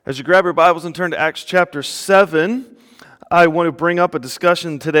As you grab your Bibles and turn to Acts chapter 7, I want to bring up a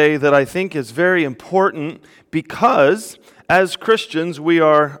discussion today that I think is very important because as Christians, we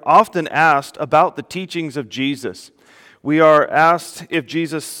are often asked about the teachings of Jesus. We are asked if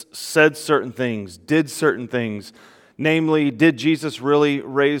Jesus said certain things, did certain things. Namely, did Jesus really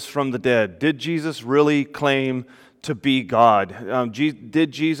raise from the dead? Did Jesus really claim to be God?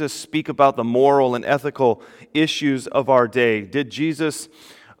 Did Jesus speak about the moral and ethical issues of our day? Did Jesus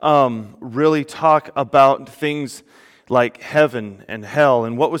really talk about things like heaven and hell,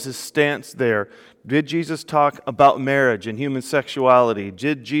 and what was his stance there? Did Jesus talk about marriage and human sexuality?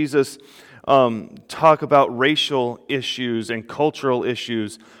 Did Jesus talk about racial issues and cultural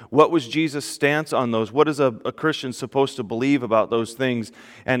issues? What was Jesus' stance on those? What is a Christian supposed to believe about those things?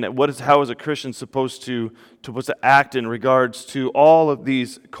 And how is a Christian supposed to act in regards to all of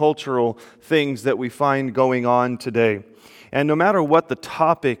these cultural things that we find going on today? And no matter what the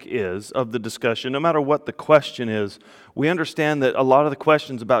topic is of the discussion, no matter what the question is, we understand that a lot of the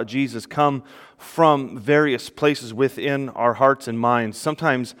questions about Jesus come from various places within our hearts and minds.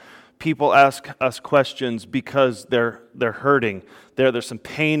 Sometimes people ask us questions because they're hurting. There's some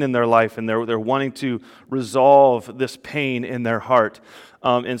pain in their life, and they're wanting to resolve this pain in their heart.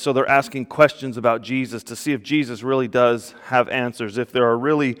 And so they're asking questions about Jesus to see if Jesus really does have answers, if there are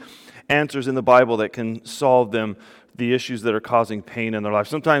really answers in the Bible that can solve the issues that are causing pain in their life.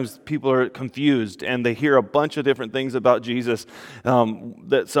 Sometimes people are confused and they hear a bunch of different things about Jesus,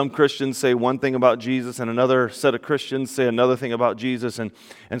 that some Christians say one thing about Jesus and another set of Christians say another thing about Jesus, and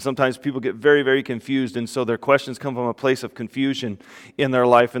sometimes people get very, very confused, and so their questions come from a place of confusion in their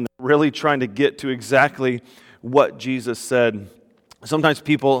life, and they're really trying to get to exactly what Jesus said. Sometimes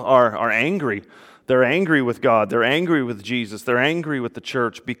people are angry. They're angry with God. They're angry with Jesus. They're angry with the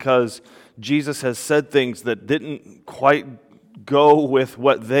church because Jesus has said things that didn't quite go with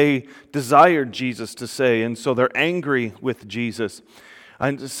what they desired Jesus to say, and so they're angry with Jesus.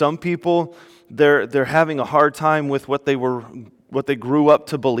 And some people, they're having a hard time with what they grew up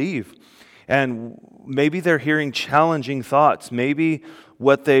to believe, and maybe they're hearing challenging thoughts. Maybe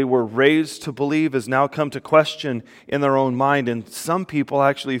what they were raised to believe has now come to question in their own mind. And some people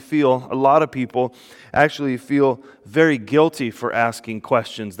a lot of people actually feel very guilty for asking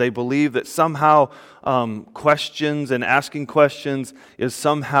questions. They believe that somehow questions and asking questions is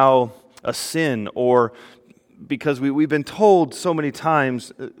somehow a sin, or because we've been told so many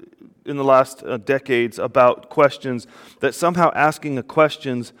times in the last decades about questions that somehow asking a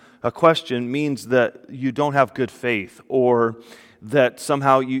question means that you don't have good faith, or that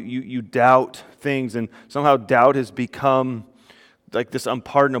somehow you doubt things, and somehow doubt has become like this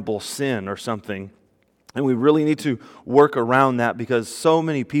unpardonable sin or something. And we really need to work around that, because so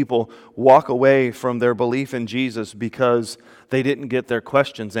many people walk away from their belief in Jesus because they didn't get their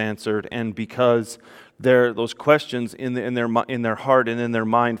questions answered, and because those questions in their heart and in their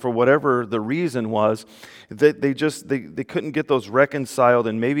mind, for whatever the reason was, that they couldn't get those reconciled,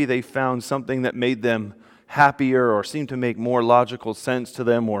 and maybe they found something that made them happier or seemed to make more logical sense to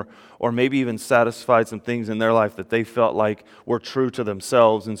them, or maybe even satisfied some things in their life that they felt like were true to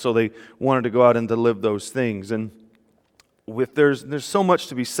themselves, and so they wanted to go out and to live those things. And there's so much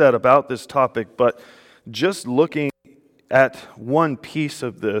to be said about this topic, but just looking at one piece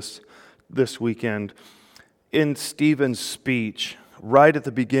of this weekend, in Stephen's speech, right at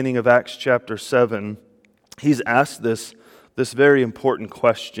the beginning of Acts chapter 7, he's asked this very important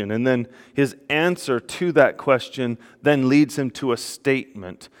question, and then his answer to that question then leads him to a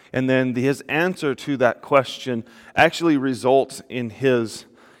statement, and then his answer to that question actually results in his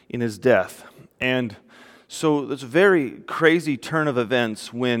death. And so it's a very crazy turn of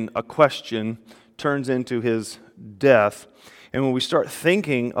events when a question turns into his death. And when we start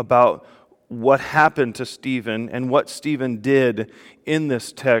thinking about what happened to Stephen and what Stephen did in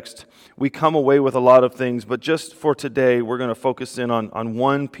this text, we come away with a lot of things, but just for today, we're going to focus in on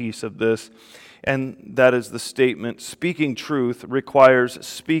one piece of this, and that is the statement, speaking truth requires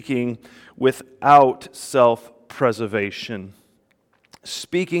speaking without self-preservation.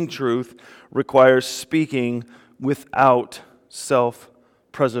 Speaking truth requires speaking without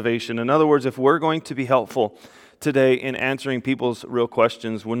self-preservation. In other words, if we're going to be helpful today in answering people's real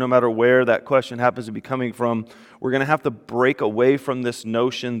questions, no matter where that question happens to be coming from, we're going to have to break away from this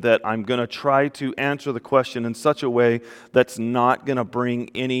notion that I'm going to try to answer the question in such a way that's not going to bring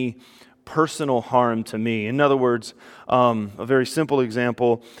any personal harm to me. In other words, a very simple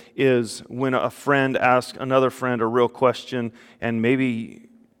example is when a friend asks another friend a real question, and maybe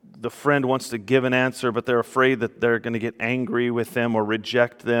the friend wants to give an answer, but they're afraid that they're going to get angry with them or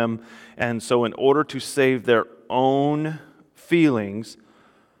reject them. And so in order to save their own feelings,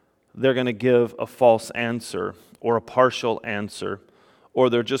 they're going to give a false answer or a partial answer, or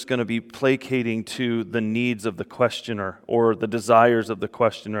they're just going to be placating to the needs of the questioner or the desires of the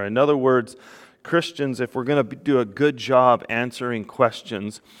questioner. In other words, Christians, if we're going to do a good job answering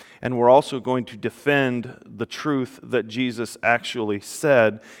questions, and we're also going to defend the truth that Jesus actually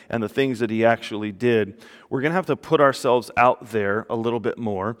said and the things that he actually did, we're going to have to put ourselves out there a little bit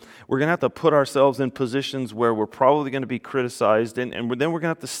more. We're going to have to put ourselves in positions where we're probably going to be criticized, and then we're going to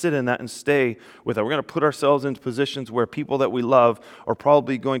have to sit in that and stay with it. We're going to put ourselves into positions where people that we love are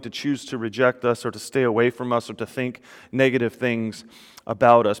probably going to choose to reject us or to stay away from us or to think negative things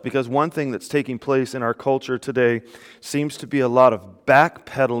about us. Because one thing that's taking place in our culture today seems to be a lot of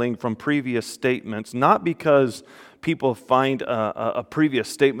backpedaling from previous statements, not because people find a previous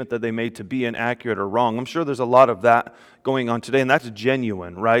statement that they made to be inaccurate or wrong. I'm sure there's a lot of that going on today, and that's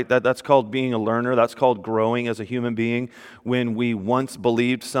genuine, right? That's called being a learner. That's called growing as a human being. When we once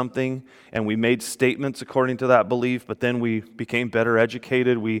believed something and we made statements according to that belief, but then we became better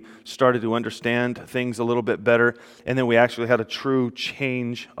educated, we started to understand things a little bit better, and then we actually had a true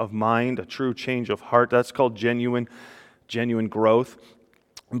change of mind, a true change of heart. That's called genuine growth.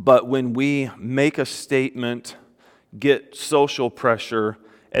 But when we make a statement, get social pressure,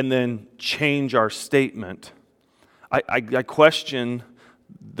 and then change our statement, I question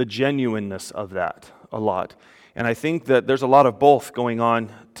the genuineness of that a lot. And I think that there's a lot of both going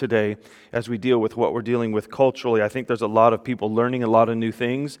on today as we deal with what we're dealing with culturally. I think there's a lot of people learning a lot of new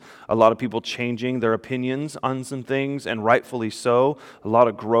things, a lot of people changing their opinions on some things, and rightfully so, a lot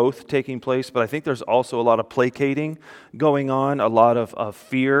of growth taking place. But I think there's also a lot of placating going on, a lot of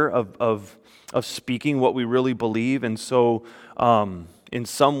fear of speaking what we really believe. And so in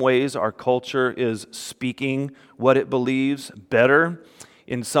some ways, our culture is speaking what it believes better.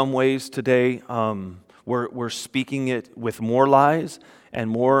 In some ways today, we're speaking it with more lies and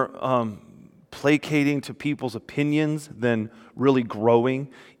more placating to people's opinions than really growing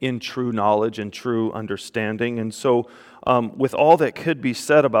in true knowledge and true understanding. And so with all that could be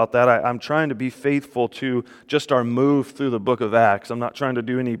said about that, I'm trying to be faithful to just our move through the book of Acts. I'm not trying to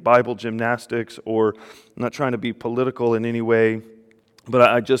do any Bible gymnastics, or I'm not trying to be political in any way, but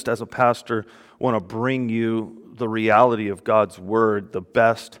I just, as a pastor, want to bring you the reality of God's Word the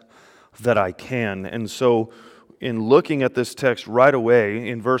best that I can. And so in looking at this text right away,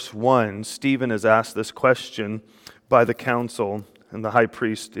 in verse 1, Stephen is asked this question by the council and the high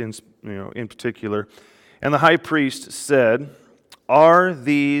priest in particular. And the high priest said, "Are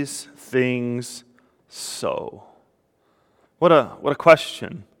these things so?" What a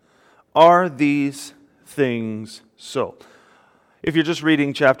question. Are these things so? If you're just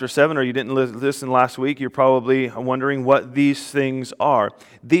reading chapter 7 or you didn't listen last week, you're probably wondering what these things are.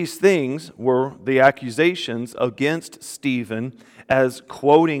 These things were the accusations against Stephen as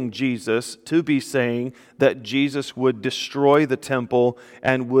quoting Jesus to be saying that Jesus would destroy the temple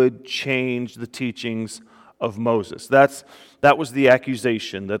and would change the teachings of Moses. That was the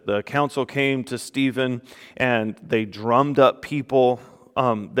accusation, that the council came to Stephen and they drummed up people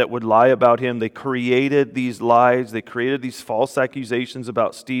that would lie about him. They created these lies. They created these false accusations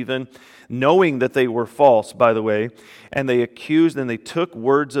about Stephen, knowing that they were false, by the way. And they accused and they took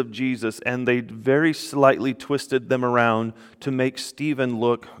words of Jesus and they very slightly twisted them around to make Stephen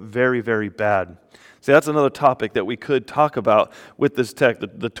look very, very bad. See, that's another topic that we could talk about with this text,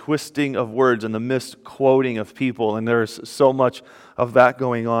 the twisting of words and the misquoting of people. And there's so much of that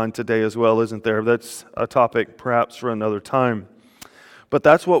going on today as well, isn't there? That's a topic perhaps for another time. But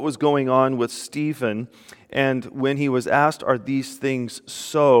that's what was going on with Stephen. And when he was asked, "Are these things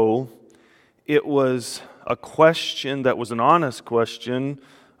so?" it was a question that was an honest question,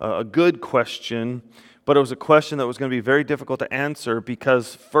 a good question, but it was a question that was going to be very difficult to answer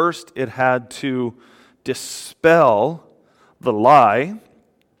because first it had to dispel the lie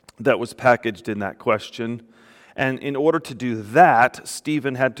that was packaged in that question. And in order to do that,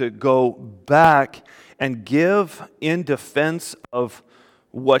 Stephen had to go back and give in defense of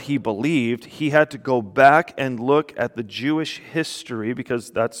what he believed. He had to go back and look at the Jewish history, because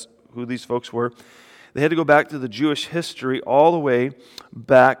that's who these folks were. They had to go back to the Jewish history all the way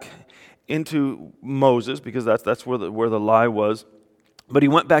back into Moses, because that's where the lie was. But he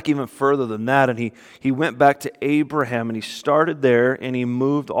went back even further than that, and he went back to Abraham, and he started there, and he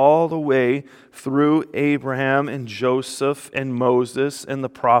moved all the way through Abraham and Joseph and Moses and the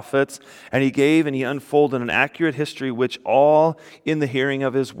prophets, and he gave and he unfolded an accurate history which all in the hearing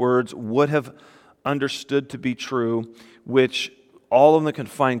of his words would have understood to be true, which all of them can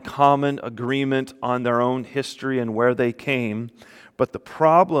find common agreement on their own history and where they came. But the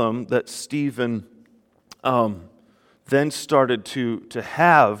problem that Stephen then started to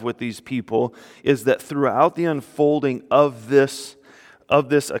have with these people is that throughout the unfolding of this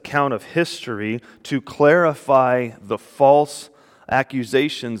account of history, to clarify the false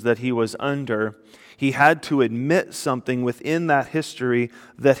accusations that he was under, he had to admit something within that history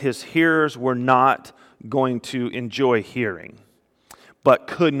that his hearers were not going to enjoy hearing, but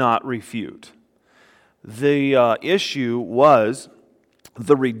could not refute. The issue was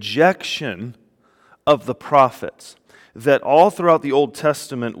the rejection of the prophets, that all throughout the Old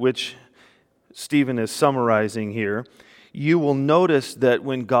Testament, which Stephen is summarizing here, you will notice that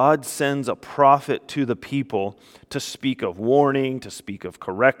when God sends a prophet to the people to speak of warning, to speak of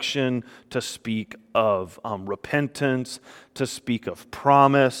correction, to speak of repentance, to speak of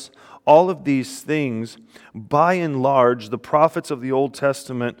promise, all of these things, by and large, the prophets of the Old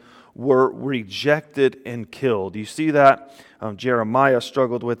Testament were rejected and killed. You see that? Jeremiah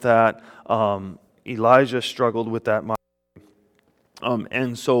struggled with that. Elijah struggled with that.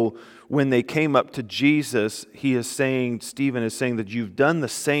 And so when they came up to Jesus, Stephen is saying that you've done the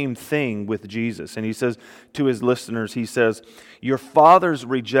same thing with Jesus. And he says to his listeners, he says, your fathers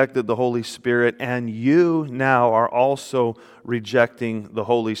rejected the Holy Spirit, and you now are also rejecting the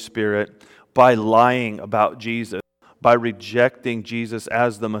Holy Spirit by lying about Jesus, by rejecting Jesus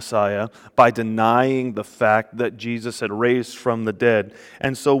as the Messiah, by denying the fact that Jesus had raised from the dead.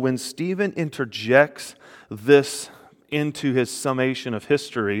 And so when Stephen interjects this into his summation of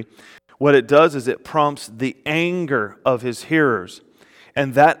history, what it does is it prompts the anger of his hearers.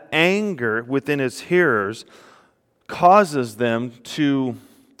 And that anger within his hearers causes them to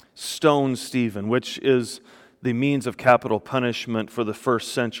stone Stephen, which is the means of capital punishment for the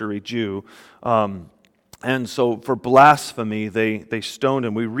first century Jew. And so for blasphemy, they stoned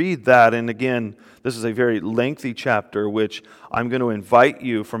him. We read that, and again, this is a very lengthy chapter, which I'm going to invite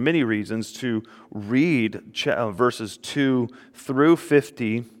you, for many reasons, to read verses 2 through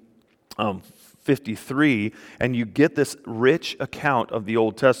 53, and you get this rich account of the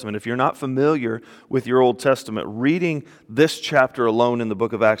Old Testament. If you're not familiar with your Old Testament, reading this chapter alone in the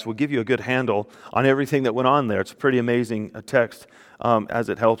book of Acts will give you a good handle on everything that went on there. It's a pretty amazing text as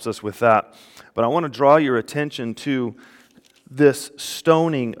it helps us with that. But I want to draw your attention to this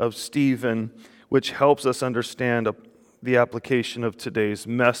stoning of Stephen, which helps us understand the application of today's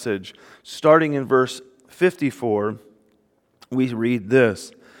message. Starting in verse 54, we read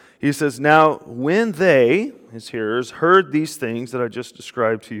this. He says, now when they, his hearers, heard these things that I just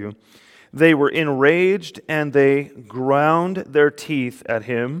described to you, they were enraged and they ground their teeth at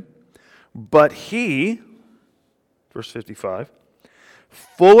him. But he, verse 55,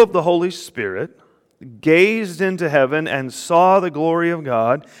 full of the Holy Spirit, gazed into heaven and saw the glory of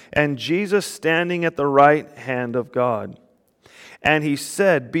God and Jesus standing at the right hand of God. And he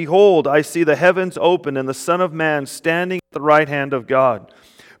said, behold, I see the heavens open and the Son of Man standing at the right hand of God.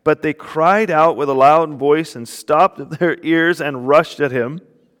 But they cried out with a loud voice and stopped their ears and rushed at him.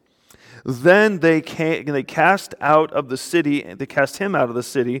 Then they cast him out of the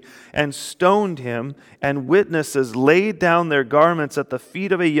city and stoned him, and witnesses laid down their garments at the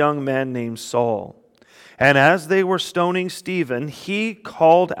feet of a young man named Saul. And as they were stoning Stephen, he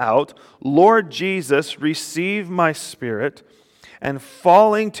called out, Lord Jesus, receive my spirit. And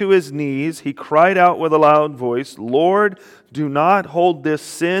falling to his knees, he cried out with a loud voice, Lord, do not hold this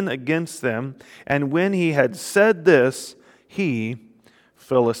sin against them. And when he had said this, he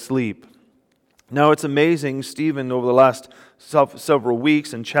fell asleep. Now it's amazing, Stephen, over the last several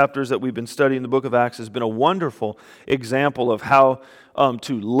weeks and chapters that we've been studying the book of Acts has been a wonderful example of how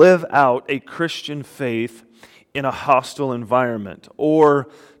to live out a Christian faith in a hostile environment, or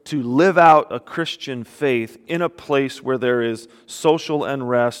to live out a Christian faith in a place where there is social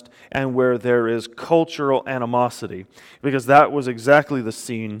unrest and where there is cultural animosity, because that was exactly the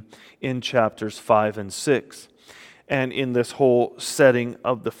scene in chapters 5 and 6. And in this whole setting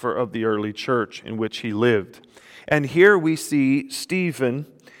of the early church in which he lived. And here we see Stephen,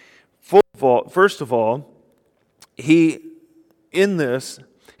 first of all, his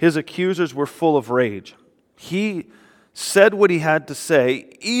accusers were full of rage. He said what he had to say,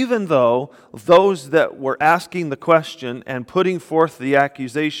 even though those that were asking the question and putting forth the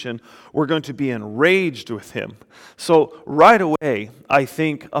accusation were going to be enraged with him. So right away, I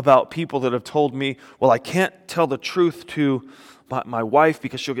think about people that have told me, well, I can't tell the truth to my wife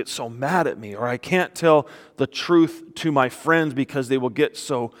because she'll get so mad at me, or I can't tell the truth to my friends because they will get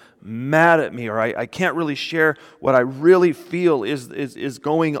so mad at me, or I can't really share what I really feel is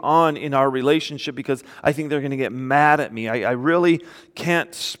going on in our relationship because I think they're going to get mad at me. I really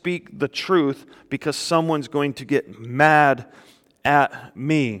can't speak the truth because someone's going to get mad at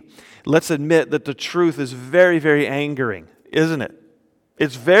me. Let's admit that the truth is very, very angering, isn't it?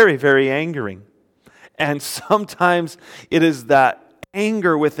 It's very, very angering. And sometimes it is that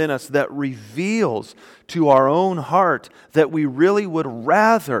anger within us that reveals to our own heart that we really would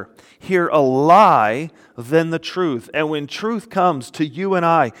rather hear a lie than the truth. And when truth comes to you and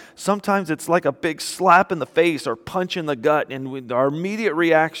I, sometimes it's like a big slap in the face or punch in the gut. And our immediate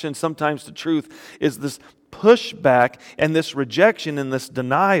reaction sometimes to truth is this pushback and this rejection and this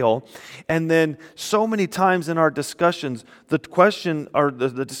denial. And then so many times in our discussions, the question or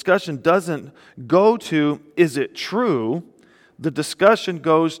the discussion doesn't go to, is it true? The discussion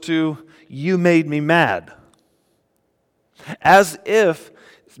goes to, you made me mad. As if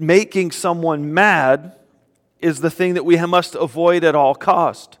making someone mad is the thing that we must avoid at all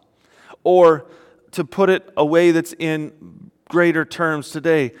cost. Or to put it a way that's in greater terms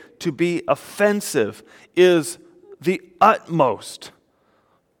today, to be offensive is the utmost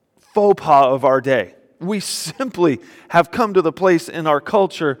faux pas of our day. We simply have come to the place in our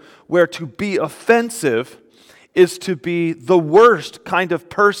culture where to be offensive is to be the worst kind of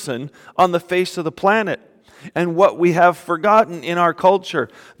person on the face of the planet. And what we have forgotten in our culture,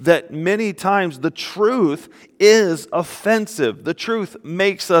 that many times the truth is offensive. The truth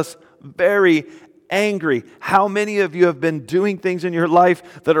makes us very angry. How many of you have been doing things in your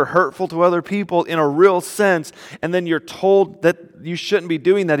life that are hurtful to other people in a real sense, and then you're told that you shouldn't be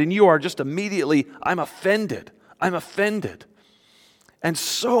doing that, and you are just immediately, I'm offended. I'm offended. And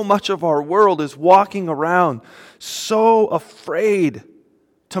so much of our world is walking around so afraid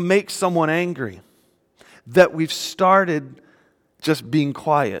to make someone angry that we've started just being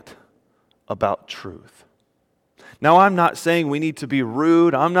quiet about truth. Now, I'm not saying we need to be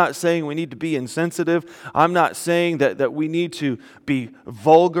rude. I'm not saying we need to be insensitive. I'm not saying that we need to be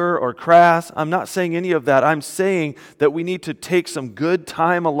vulgar or crass. I'm not saying any of that. I'm saying that we need to take some good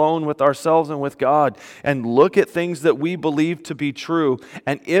time alone with ourselves and with God and look at things that we believe to be true.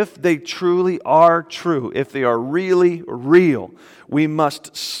 And if they truly are true, if they are really real, we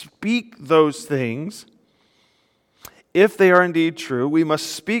must speak those things. If they are indeed true, we must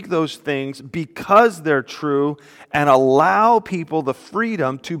speak those things because they're true and allow people the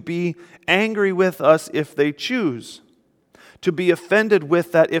freedom to be angry with us if they choose, to be offended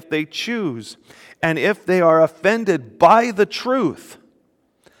with that if they choose. And if they are offended by the truth,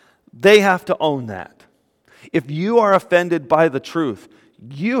 they have to own that. If you are offended by the truth,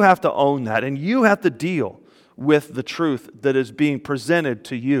 you have to own that, and you have to deal with the truth that is being presented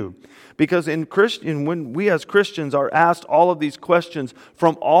to you. Because when we as Christians are asked all of these questions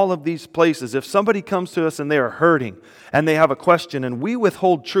from all of these places, if somebody comes to us and they are hurting and they have a question and we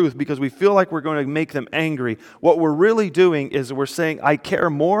withhold truth because we feel like we're going to make them angry, what we're really doing is we're saying, I care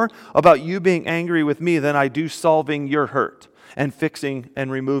more about you being angry with me than I do solving your hurt and fixing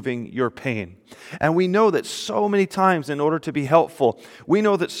and removing your pain. And we know that so many times in order to be helpful, we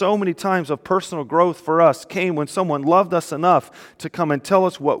know that so many times of personal growth for us came when someone loved us enough to come and tell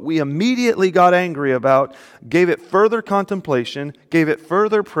us what we immediately got angry about, gave it further contemplation, gave it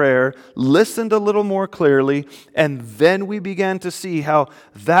further prayer, listened a little more clearly, and then we began to see how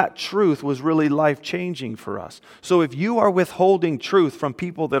that truth was really life-changing for us. So if you are withholding truth from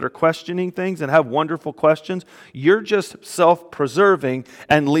people that are questioning things and have wonderful questions, you're just self-preserving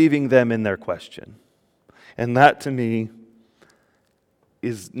and leaving them in their question. And that, to me,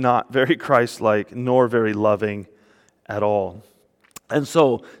 is not very Christ-like nor very loving at all. And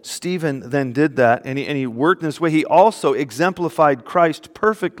so Stephen then did that, and he worked in this way. He also exemplified Christ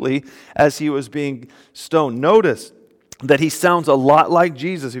perfectly as he was being stoned. Notice that he sounds a lot like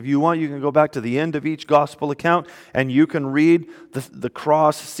Jesus. If you want, you can go back to the end of each gospel account and you can read the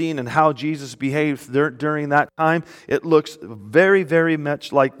cross scene and how Jesus behaved during that time. It looks very, very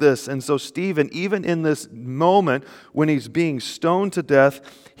much like this. And so Stephen, even in this moment when he's being stoned to death,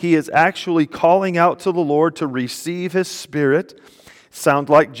 he is actually calling out to the Lord to receive his Spirit. Sound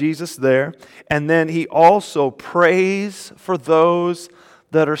like Jesus there. And then he also prays for those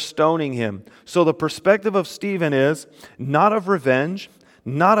that are stoning him. So the perspective of Stephen is not of revenge,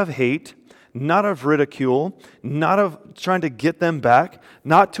 not of hate, not of ridicule, not of trying to get them back,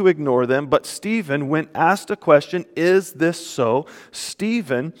 not to ignore them, but Stephen, when asked a question, is this so?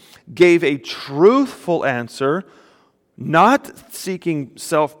 Stephen gave a truthful answer, not seeking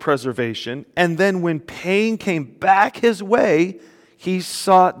self-preservation, and then when pain came back his way, he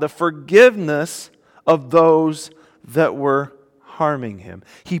sought the forgiveness of those that were harming him.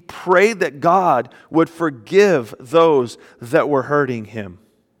 He prayed that God would forgive those that were hurting him.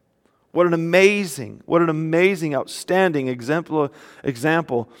 What an amazing, outstanding example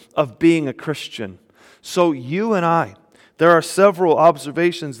of being a Christian. So you and I, There are several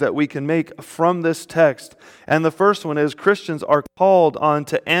observations that we can make from this text. And the first one is Christians are called on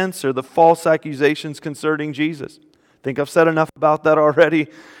to answer the false accusations concerning Jesus. I think I've said enough about that already.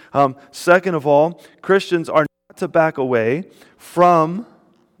 Second of all, Christians are not to back away from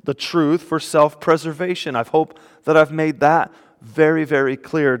the truth for self-preservation. I hope that I've made that very, very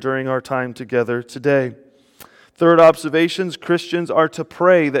clear during our time together today. Third observations, Christians are to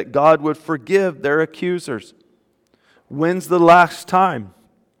pray that God would forgive their accusers. When's the last time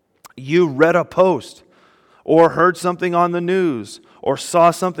you read a post or heard something on the news or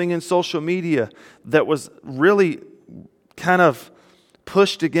saw something in social media that was really kind of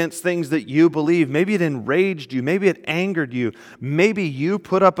pushed against things that you believe? Maybe it enraged you. Maybe it angered you. Maybe you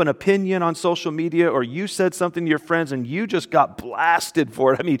put up an opinion on social media, or you said something to your friends and you just got blasted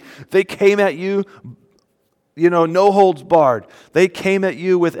for it. I mean, they came at you, no holds barred. They came at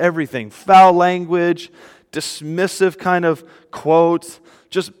you with everything. Foul language, dismissive kind of quotes,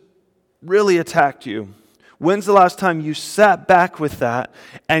 just really attacked you. When's the last time you sat back with that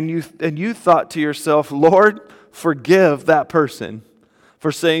and you thought to yourself, Lord, forgive that person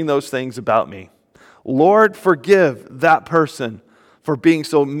for saying those things about me. Lord, forgive that person for being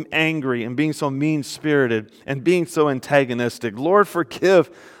so angry and being so mean-spirited and being so antagonistic. Lord, forgive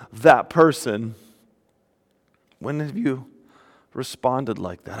that person. When have you responded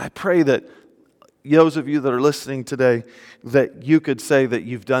like that? I pray that those of you that are listening today, that you could say that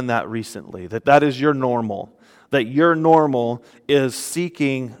you've done that recently, that is your normal. That your normal is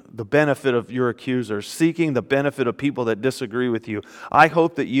seeking the benefit of your accusers, seeking the benefit of people that disagree with you. I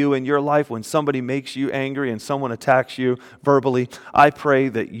hope that you in your life, when somebody makes you angry and someone attacks you verbally, I pray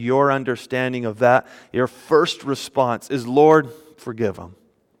that your understanding of that, your first response is, Lord, forgive them.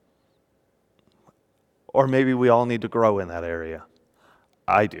 Or maybe we all need to grow in that area.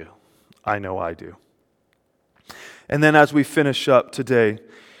 I do. I know I do. And then as we finish up today,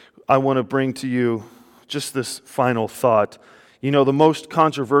 I want to bring to you just this final thought. The most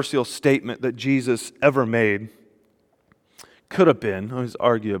controversial statement that Jesus ever made could have been,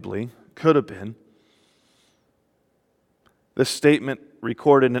 this statement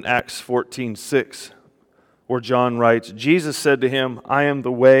recorded in Acts 14:6, where John writes, Jesus said to him, I am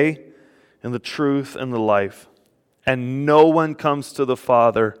the way and the truth and the life, and no one comes to the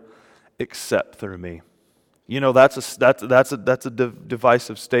Father except through me. That's a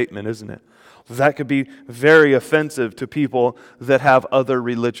divisive statement, isn't it? That could be very offensive to people that have other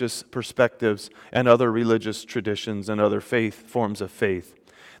religious perspectives and other religious traditions and other forms of faith.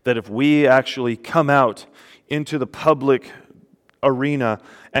 That if we actually come out into the public arena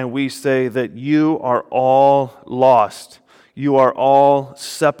and we say that you are all lost, you are all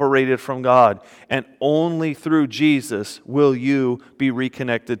separated from God, and only through Jesus will you be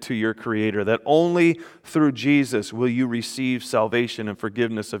reconnected to your Creator. That only through Jesus will you receive salvation and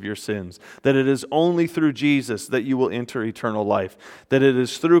forgiveness of your sins. That it is only through Jesus that you will enter eternal life. That it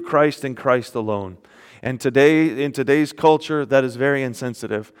is through Christ and Christ alone. And today, in today's culture, that is very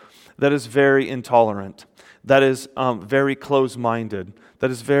insensitive. That is very intolerant. That is very close-minded. That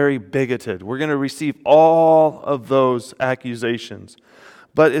is very bigoted. We're going to receive all of those accusations.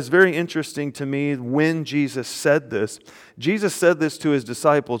 But it's very interesting to me when Jesus said this. Jesus said this to his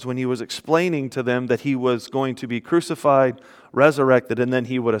disciples when he was explaining to them that he was going to be crucified, resurrected, and then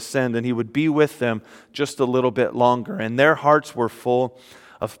he would ascend, and he would be with them just a little bit longer. And their hearts were full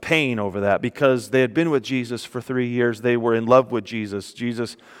of pain over that because they had been with Jesus for 3 years. They were in love with Jesus.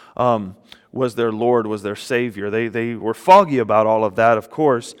 Jesus was their Lord, was their Savior. They were foggy about all of that, of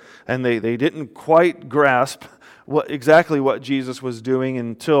course, and they didn't quite grasp exactly what Jesus was doing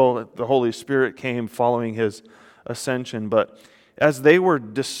until the Holy Spirit came following his ascension. But as they were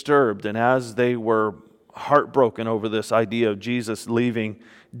disturbed and as they were heartbroken over this idea of Jesus leaving,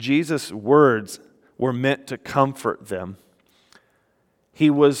 Jesus' words were meant to comfort them. He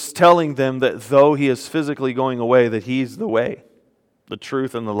was telling them that though he is physically going away, that he's the way, the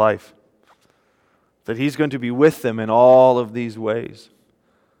truth, and the life. That he's going to be with them in all of these ways.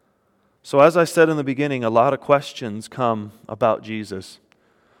 So as I said in the beginning, a lot of questions come about Jesus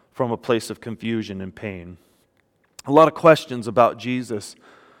from a place of confusion and pain. A lot of questions about Jesus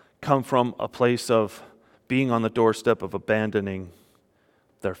come from a place of being on the doorstep of abandoning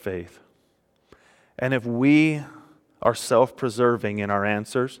their faith. And if we are self-preserving in our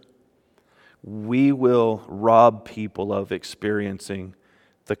answers, we will rob people of experiencing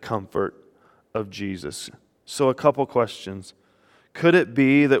the comfort of Jesus. So a couple questions. Could it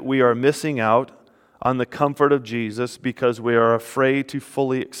be that we are missing out on the comfort of Jesus because we are afraid to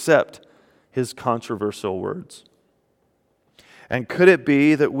fully accept his controversial words? And could it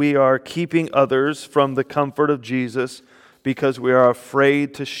be that we are keeping others from the comfort of Jesus because we are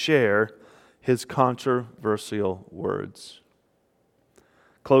afraid to share his controversial words.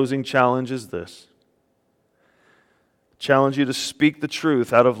 Closing challenge is this. Challenge you to speak the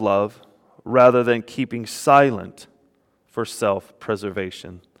truth out of love rather than keeping silent for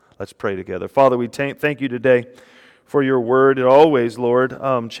self-preservation. Let's pray together. Father, we thank you today for your word. It always, Lord,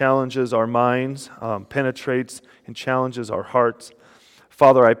 challenges our minds, penetrates and challenges our hearts.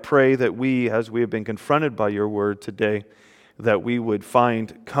 Father, I pray that we, as we have been confronted by your word today, that we would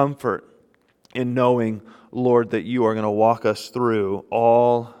find comfort in knowing, Lord, that you are going to walk us through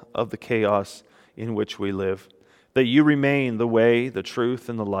all of the chaos in which we live. That you remain the way, the truth,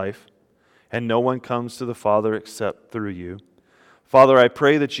 and the life, and no one comes to the Father except through you. Father, I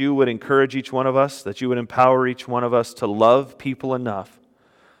pray that you would encourage each one of us, that you would empower each one of us to love people enough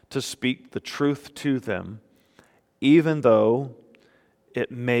to speak the truth to them, even though it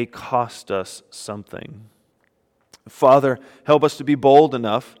may cost us something. Father, help us to be bold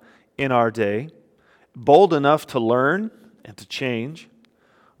enough in our day, bold enough to learn and to change,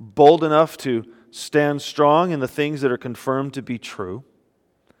 bold enough to stand strong in the things that are confirmed to be true.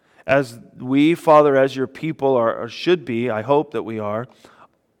 As we, Father, as your people are, or should be, I hope that we are,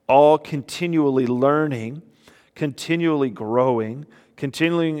 all continually learning, continually growing,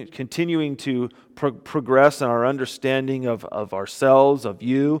 continuing to progress in our understanding of ourselves, of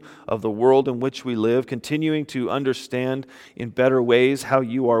you, of the world in which we live, continuing to understand in better ways how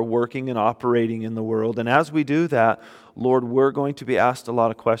you are working and operating in the world. And as we do that, Lord, we're going to be asked a lot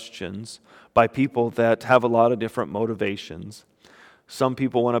of questions by people that have a lot of different motivations. Some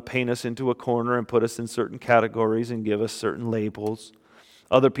people want to paint us into a corner and put us in certain categories and give us certain labels.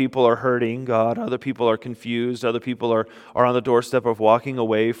 Other people are hurting, God. Other people are confused. Other people are on the doorstep of walking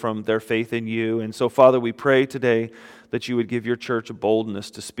away from their faith in you. And so, Father, we pray today that you would give your church a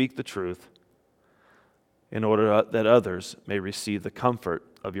boldness to speak the truth in order that others may receive the comfort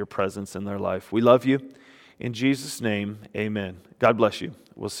of your presence in their life. We love you. In Jesus' name, amen. God bless you.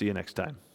 We'll see you next time.